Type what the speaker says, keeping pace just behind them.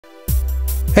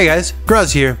Hey guys,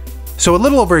 Gruz here. So a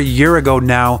little over a year ago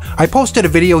now, I posted a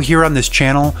video here on this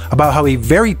channel about how a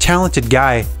very talented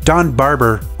guy,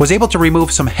 Barberd, was able to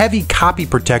remove some heavy copy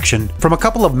protection from a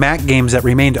couple of Mac games that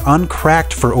remained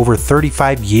uncracked for over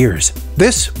 35 years.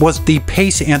 This was the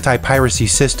PACE anti-piracy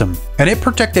system, and it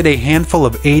protected a handful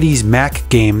of 80s Mac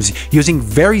games using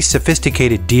very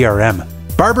sophisticated DRM.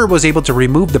 Barberd was able to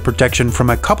remove the protection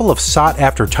from a couple of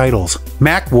sought-after titles,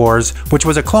 MacWars, which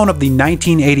was a clone of the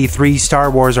 1983 Star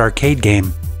Wars arcade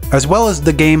game, as well as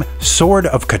the game Sword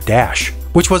of Kadash,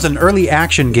 which was an early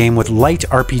action game with light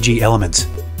RPG elements.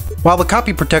 While the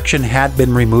copy protection had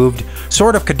been removed,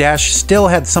 Sword of Kadash still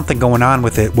had something going on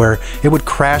with it where it would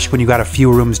crash when you got a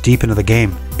few rooms deep into the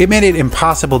game. It made it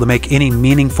impossible to make any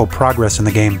meaningful progress in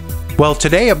the game. Well,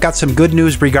 today I've got some good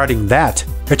news regarding that.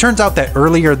 It turns out that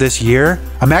earlier this year,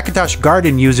 a Macintosh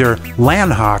Garden user,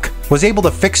 Lanhawk, was able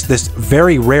to fix this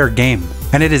very rare game,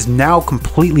 and it is now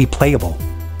completely playable.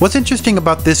 What's interesting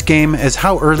about this game is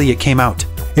how early it came out.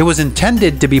 It was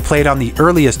intended to be played on the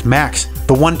earliest Macs,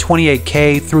 the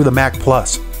 128K through the Mac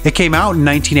Plus. It came out in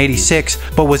 1986,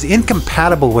 but was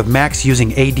incompatible with Macs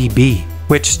using ADB,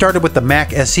 which started with the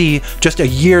Mac SE just a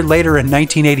year later in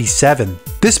 1987.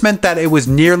 This meant that it was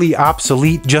nearly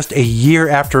obsolete just a year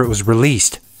after it was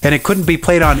released, and it couldn't be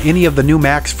played on any of the new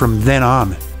Macs from then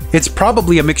on. It's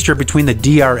probably a mixture between the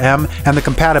DRM and the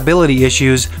compatibility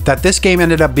issues that this game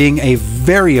ended up being a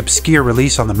very obscure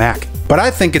release on the Mac. But I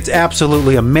think it's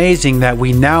absolutely amazing that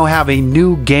we now have a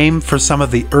new game for some of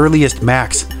the earliest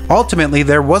Macs. Ultimately,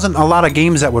 there wasn't a lot of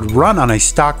games that would run on a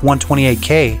stock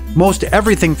 128K. Most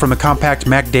everything from the compact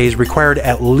Mac days required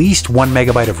at least 1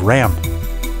 MB of RAM.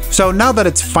 So now that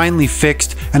it's finally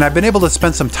fixed and I've been able to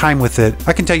spend some time with it,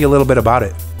 I can tell you a little bit about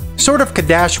it. Sword of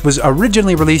Kadash was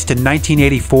originally released in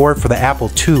 1984 for the Apple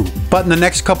II, but in the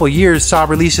next couple years saw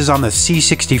releases on the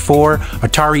C64,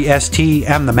 Atari ST,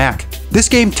 and the Mac. This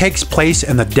game takes place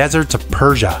in the deserts of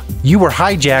Persia. You were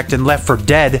hijacked and left for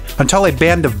dead until a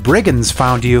band of brigands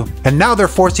found you, and now they're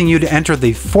forcing you to enter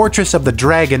the Fortress of the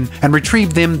Dragon and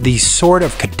retrieve them the Sword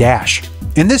of Kadash.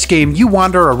 In this game, you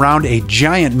wander around a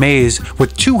giant maze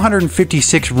with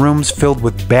 256 rooms filled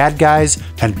with bad guys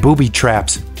and booby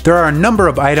traps. There are a number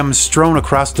of items strewn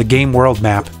across the game world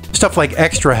map, stuff like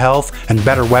extra health and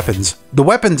better weapons. The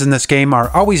weapons in this game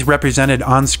are always represented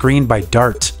on screen by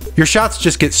darts. Your shots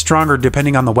just get stronger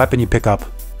depending on the weapon you pick up.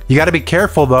 You gotta be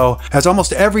careful though, as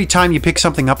almost every time you pick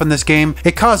something up in this game,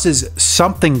 it causes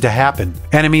something to happen.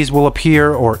 Enemies will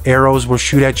appear or arrows will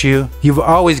shoot at you. You've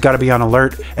always gotta be on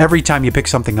alert every time you pick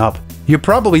something up. You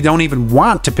probably don't even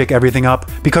want to pick everything up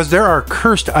because there are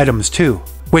cursed items too,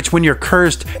 which when you're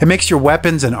cursed, it makes your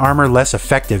weapons and armor less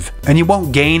effective, and you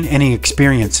won't gain any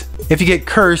experience. If you get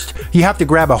cursed, you have to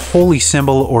grab a holy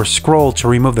symbol or scroll to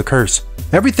remove the curse.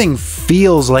 Everything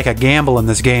feels like a gamble in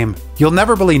this game. You'll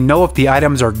never really know if the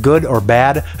items are good or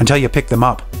bad until you pick them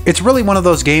up. It's really one of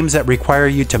those games that require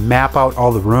you to map out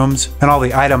all the rooms and all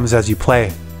the items as you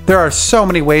play. There are so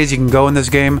many ways you can go in this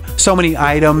game, so many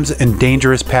items and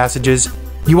dangerous passages.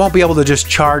 You won't be able to just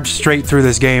charge straight through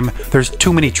this game. There's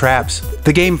too many traps.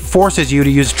 The game forces you to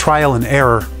use trial and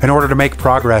error in order to make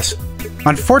progress.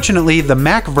 Unfortunately, the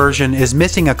Mac version is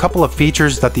missing a couple of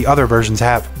features that the other versions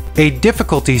have. A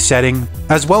difficulty setting,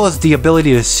 as well as the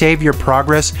ability to save your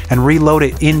progress and reload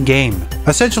it in-game,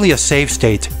 essentially a save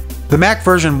state. The Mac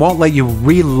version won't let you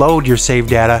reload your save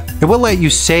data. It will let you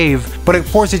save, but it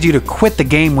forces you to quit the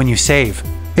game when you save.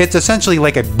 It's essentially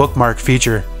like a bookmark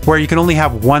feature, where you can only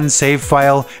have one save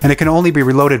file and it can only be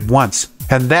reloaded once,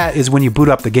 and that is when you boot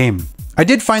up the game. I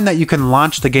did find that you can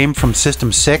launch the game from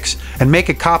System 6 and make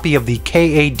a copy of the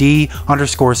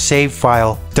KAD_save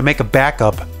file to make a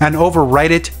backup and overwrite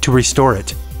it to restore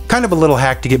it. Kind of a little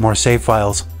hack to get more save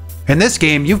files. In this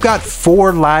game, you've got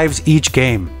 4 lives each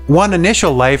game, 1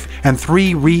 initial life and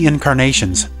 3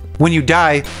 reincarnations. When you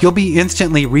die, you'll be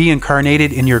instantly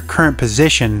reincarnated in your current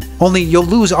position, only you'll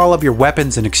lose all of your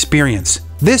weapons and experience.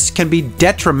 This can be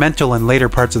detrimental in later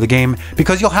parts of the game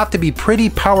because you'll have to be pretty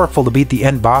powerful to beat the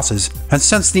end bosses, and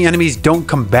since the enemies don't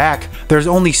come back, there's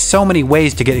only so many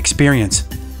ways to get experience.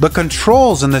 The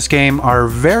controls in this game are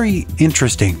very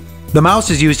interesting. The mouse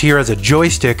is used here as a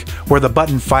joystick where the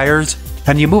button fires,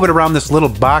 and you move it around this little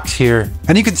box here,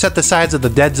 and you can set the sides of the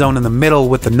dead zone in the middle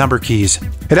with the number keys.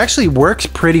 It actually works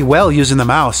pretty well using the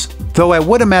mouse, though I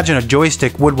would imagine a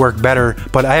joystick would work better,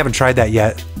 but I haven't tried that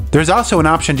yet. There's also an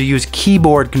option to use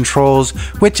keyboard controls,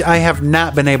 which I have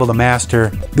not been able to master.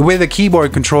 The way the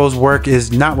keyboard controls work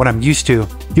is not what I'm used to.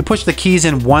 You push the keys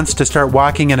in once to start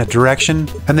walking in a direction,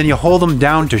 and then you hold them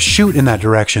down to shoot in that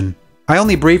direction. I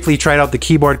only briefly tried out the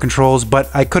keyboard controls, but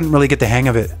I couldn't really get the hang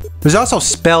of it. There's also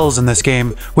spells in this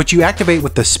game, which you activate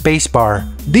with the space bar.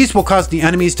 These will cause the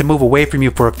enemies to move away from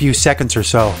you for a few seconds or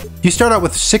so. You start out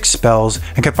with 6 spells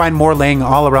and can find more laying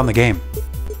all around the game.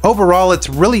 Overall, it's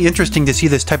really interesting to see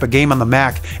this type of game on the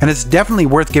Mac, and it's definitely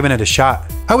worth giving it a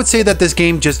shot. I would say that this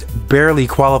game just barely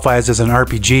qualifies as an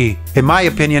RPG. In my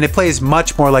opinion, it plays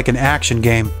much more like an action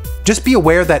game. Just be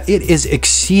aware that it is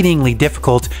exceedingly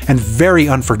difficult and very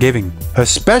unforgiving,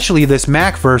 especially this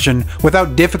Mac version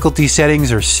without difficulty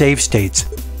settings or save states.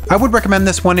 I would recommend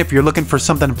this one if you're looking for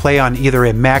something to play on either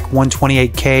a Mac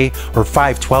 128K or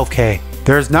 512K.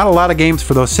 There's not a lot of games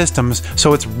for those systems,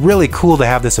 so it's really cool to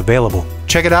have this available.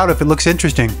 Check it out if it looks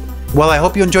interesting. Well, I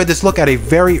hope you enjoyed this look at a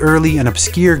very early and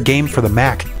obscure game for the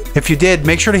Mac. If you did,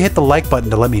 make sure to hit the like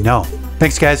button to let me know.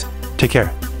 Thanks guys, take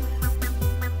care.